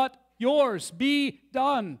will, but yours be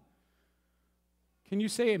done. Can you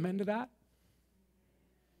say amen to that?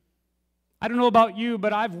 I don't know about you,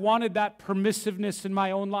 but I've wanted that permissiveness in my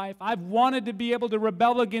own life. I've wanted to be able to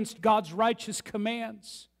rebel against God's righteous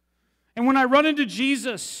commands. And when I run into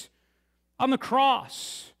Jesus on the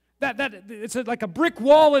cross, it's like a brick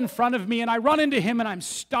wall in front of me, and I run into Him and I'm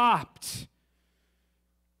stopped.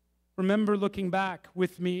 Remember looking back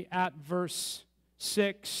with me at verse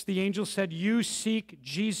 6. The angel said, you seek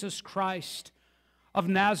Jesus Christ of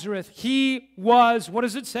Nazareth. He was, what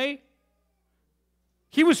does it say?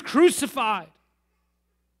 He was crucified.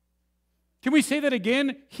 Can we say that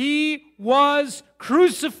again? He was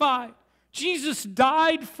crucified. Jesus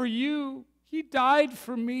died for you. He died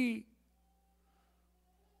for me.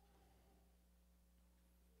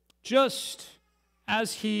 Just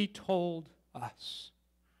as He told us.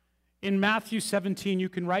 In Matthew 17, you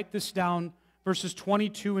can write this down, verses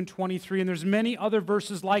 22 and 23, and there's many other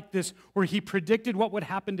verses like this where He predicted what would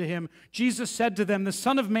happen to Him. Jesus said to them, the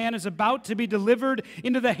Son of Man is about to be delivered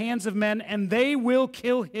into the hands of men, and they will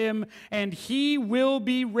kill Him, and He will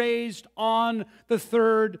be raised on the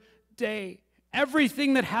third day.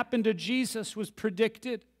 Everything that happened to Jesus was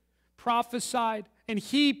predicted, prophesied, and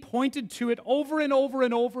He pointed to it over and over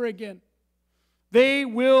and over again. They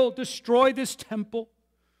will destroy this temple,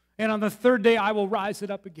 and on the third day I will rise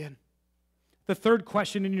it up again. The third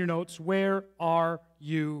question in your notes, where are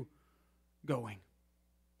you going?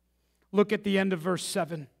 Look at the end of verse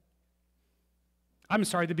 7.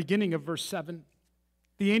 The beginning of verse 7.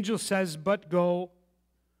 The angel says, but go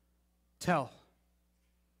tell.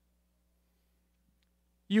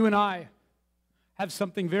 You and I have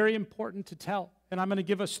something very important to tell. And I'm going to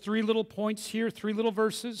give us 3 little points here, 3 little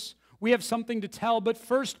verses. We have something to tell, but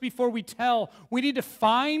first, before we tell, we need to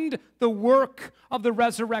find the work of the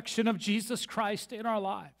resurrection of Jesus Christ in our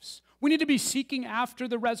lives. We need to be seeking after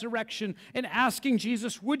the resurrection and asking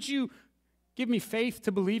Jesus, would you give me faith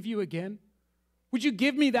to believe you again? Would you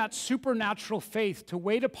give me that supernatural faith to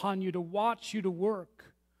wait upon you, to watch you to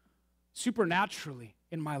work supernaturally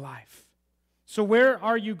in my life? So where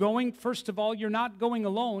are you going? First of all, you're not going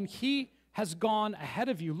alone. He has gone ahead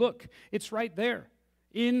of you. Look, it's right there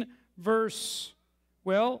in verse,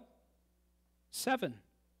 7.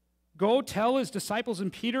 Go tell His disciples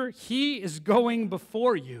and Peter, He is going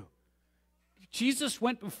before you. Jesus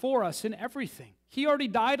went before us in everything. He already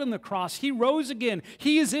died on the cross. He rose again.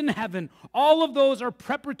 He is in heaven. All of those are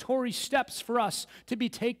preparatory steps for us to be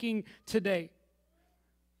taking today.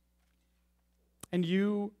 And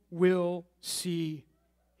you will see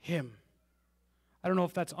Him. I don't know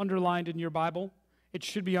if that's underlined in your Bible. It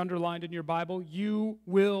should be underlined in your Bible. You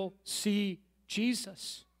will see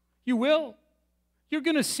Jesus. You will. You're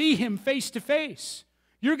going to see Him face to face.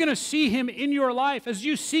 You're going to see him in your life. As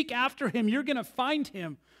you seek after him, you're going to find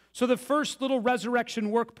him. So the first little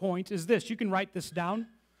resurrection work point is this. You can write this down.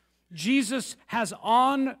 Jesus has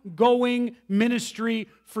ongoing ministry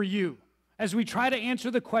for you. As we try to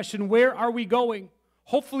answer the question, where are we going?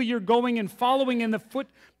 Hopefully you're going and following in the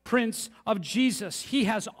footprints of Jesus. He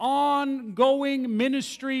has ongoing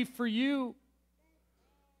ministry for you.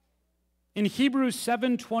 In Hebrews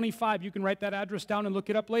 7:25, you can write that address down and look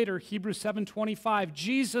it up later. Hebrews 7:25,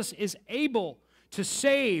 Jesus is able to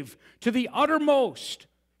save to the uttermost.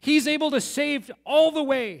 He's able to save all the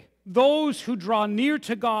way those who draw near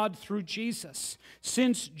to God through Jesus,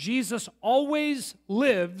 since Jesus always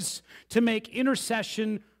lives to make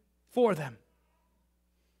intercession for them.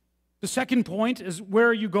 The second point is, where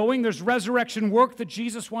are you going? There's resurrection work that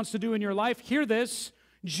Jesus wants to do in your life. Hear this.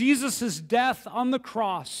 Jesus' death on the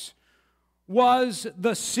cross was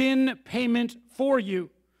the sin payment for you,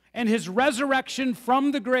 and his resurrection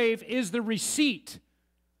from the grave is the receipt.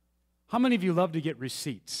 How many of you love to get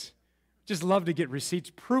receipts? Just love to get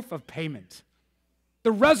receipts, proof of payment.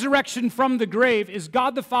 The resurrection from the grave is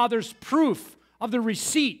God the Father's proof of the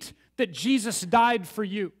receipt that Jesus died for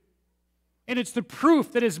you. And it's the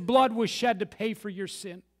proof that his blood was shed to pay for your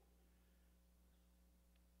sin.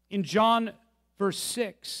 In chapter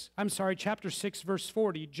 6, verse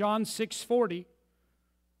 40, John 6:40,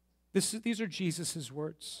 these are Jesus'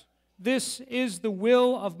 words. This is the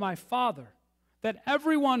will of my Father, that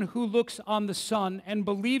everyone who looks on the Son and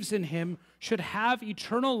believes in him should have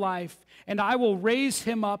eternal life, and I will raise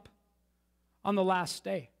him up on the last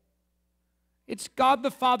day. It's God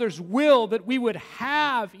the Father's will that we would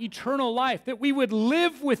have eternal life, that we would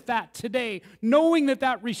live with that today, knowing that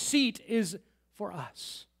that receipt is for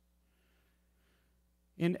us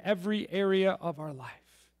in every area of our life.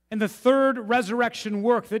 And the third resurrection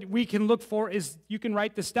work that we can look for is, you can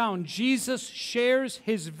write this down, Jesus shares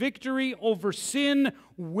his victory over sin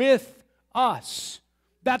with us.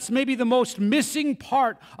 That's maybe the most missing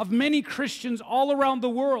part of many Christians all around the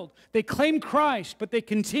world. They claim Christ, but they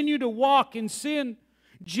continue to walk in sin.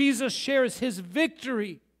 Jesus shares his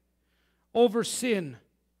victory over sin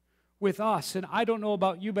with us. And I don't know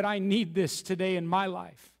about you, but I need this today in my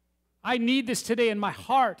life. I need this today in my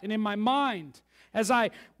heart and in my mind. As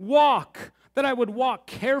I walk, that I would walk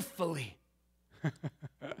carefully.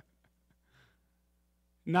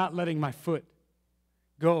 Not letting my foot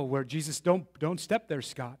go where Jesus, don't step there,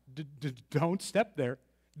 Scott. Don't step there.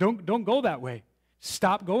 Don't go that way.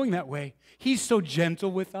 Stop going that way. He's so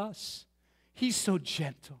gentle with us. He's so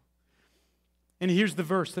gentle. And here's the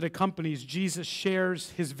verse that accompanies Jesus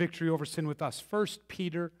shares his victory over sin with us. 1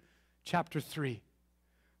 Peter chapter 3,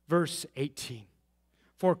 verse 18.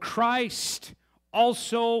 For Christ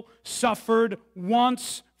also suffered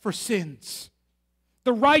once for sins,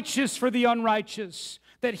 the righteous for the unrighteous,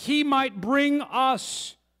 that he might bring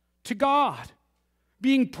us to God,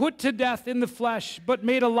 being put to death in the flesh, but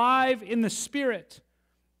made alive in the Spirit.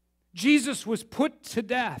 Jesus was put to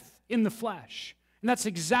death in the flesh. And that's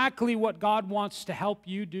exactly what God wants to help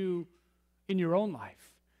you do in your own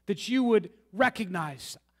life. That you would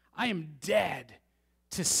recognize, I am dead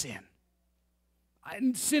to sin.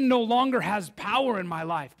 Sin no longer has power in my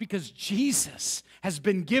life because Jesus has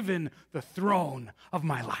been given the throne of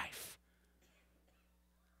my life.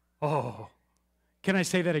 Oh, can I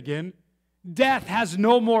say that again? Death has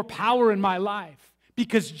no more power in my life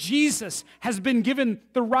because Jesus has been given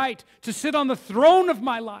the right to sit on the throne of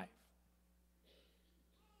my life.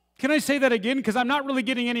 Can I say that again? Because I'm not really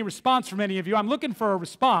getting any response from any of you. I'm looking for a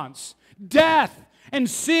response. Death and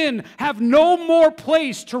sin have no more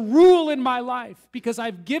place to rule in my life because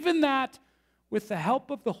I've given that with the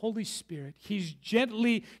help of the Holy Spirit. He's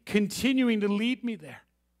gently continuing to lead me there.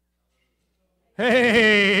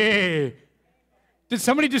 Hey! Did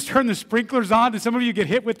somebody just turn the sprinklers on? Did some of you get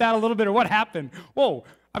hit with that a little bit, or what happened? Whoa,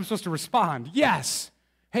 I'm supposed to respond. Yes.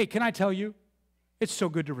 Hey, can I tell you? It's so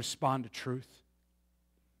good to respond to truth.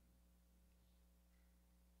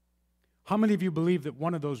 How many of you believe that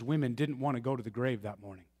one of those women didn't want to go to the grave that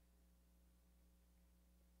morning?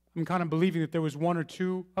 I'm kind of believing that there was one or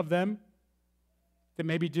two of them that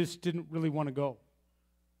maybe just didn't really want to go.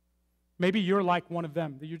 Maybe you're like one of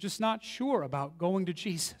them, that you're just not sure about going to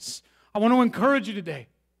Jesus. I want to encourage you today,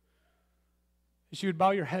 as you would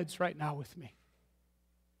bow your heads right now with me.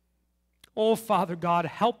 Oh, Father God,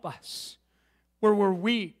 help us where we're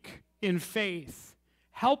weak in faith.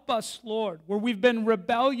 Help us, Lord, where we've been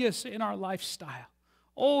rebellious in our lifestyle.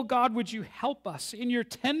 Oh, God, would you help us in your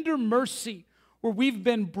tender mercy where we've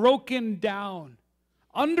been broken down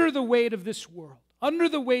under the weight of this world, under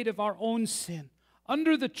the weight of our own sin,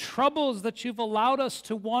 under the troubles that you've allowed us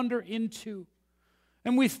to wander into.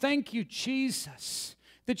 And we thank you, Jesus,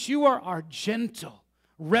 that you are our gentle,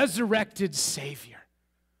 resurrected Savior.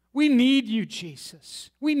 We need you, Jesus.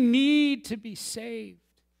 We need to be saved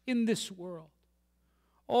in this world.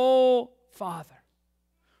 Oh, Father,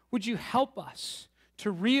 would you help us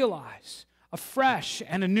to realize afresh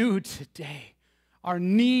and anew today our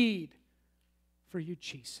need for you,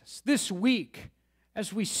 Jesus. This week,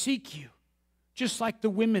 as we seek you, just like the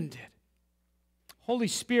women did, Holy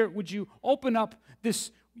Spirit, would you open up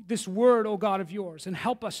this word, oh God, of yours, and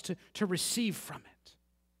help us to receive from it.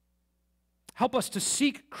 Help us to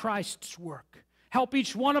seek Christ's work. Help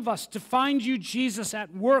each one of us to find you, Jesus,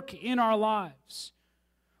 at work in our lives.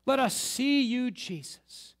 Let us see you,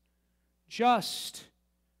 Jesus, just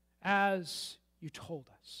as you told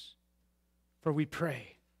us. For we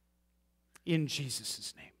pray in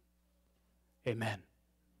Jesus' name. Amen.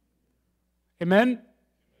 Amen.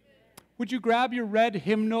 Would you grab your red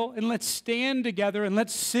hymnal and let's stand together and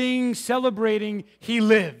let's sing celebrating He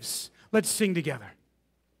lives. Let's sing together.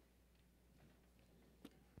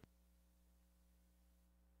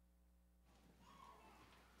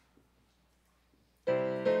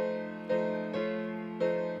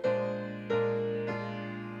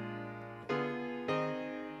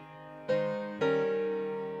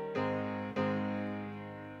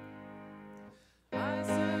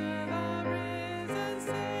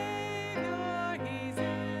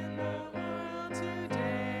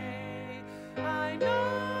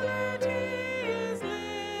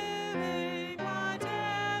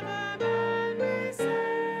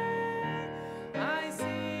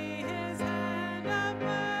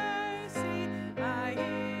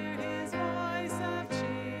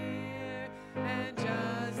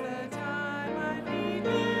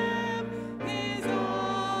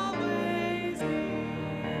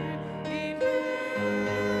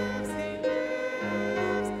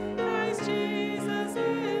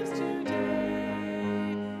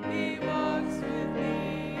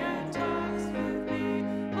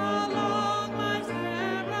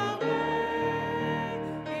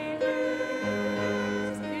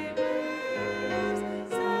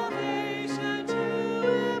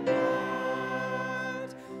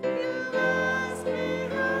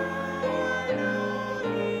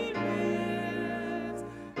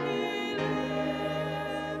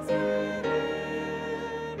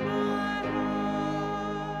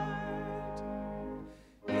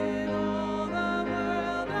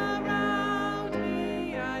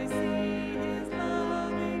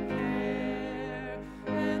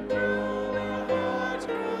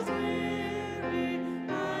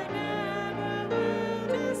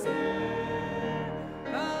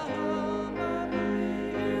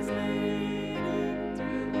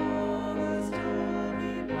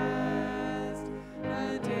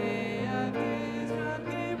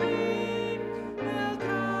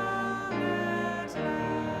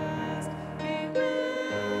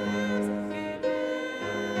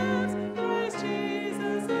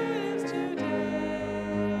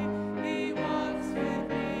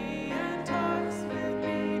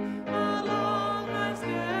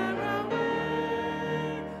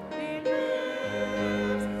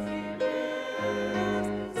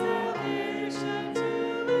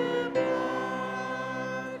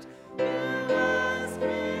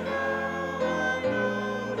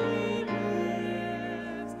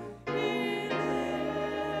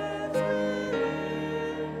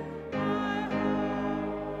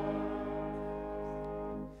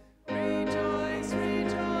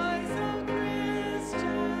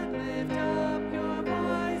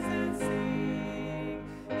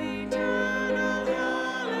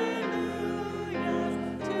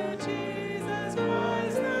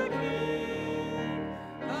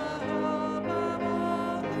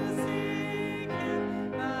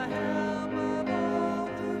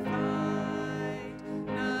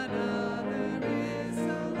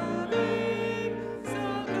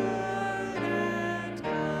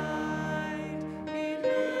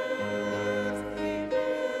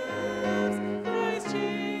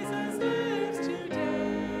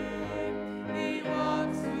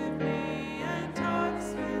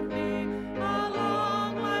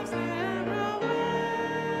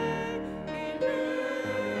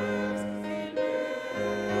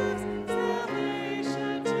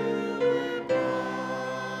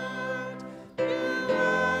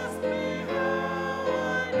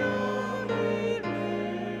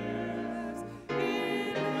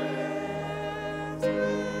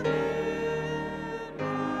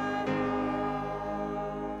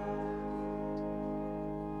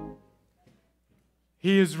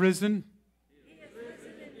 He is risen. He is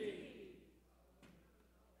risen indeed.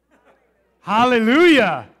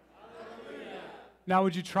 Hallelujah. Hallelujah. Now,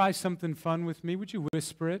 would you try something fun with me? Would you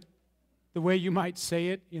whisper it the way you might say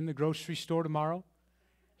it in the grocery store tomorrow?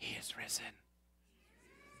 He is risen.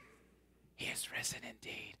 He is risen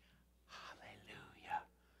indeed. Hallelujah.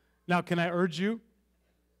 Now, can I urge you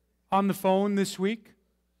on the phone this week,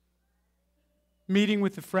 meeting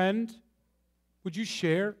with a friend, would you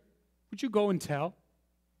share? Would you go and tell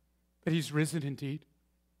that he's risen indeed?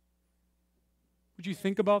 Would you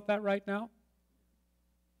think about that right now?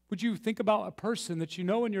 Would you think about a person that you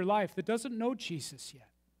know in your life that doesn't know Jesus yet?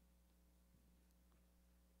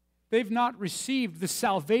 They've not received the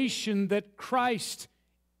salvation that Christ,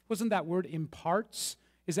 wasn't that word imparts?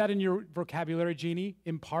 Is that in your vocabulary, Jeannie?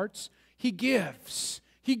 Imparts? He gives.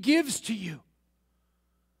 He gives to you.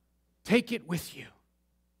 Take it with you.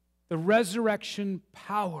 The resurrection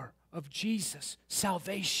power of Jesus,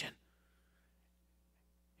 salvation.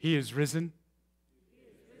 He is risen.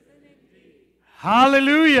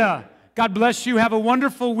 Hallelujah. God bless you. Have a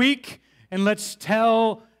wonderful week. And let's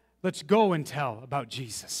go and tell about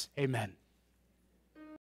Jesus. Amen.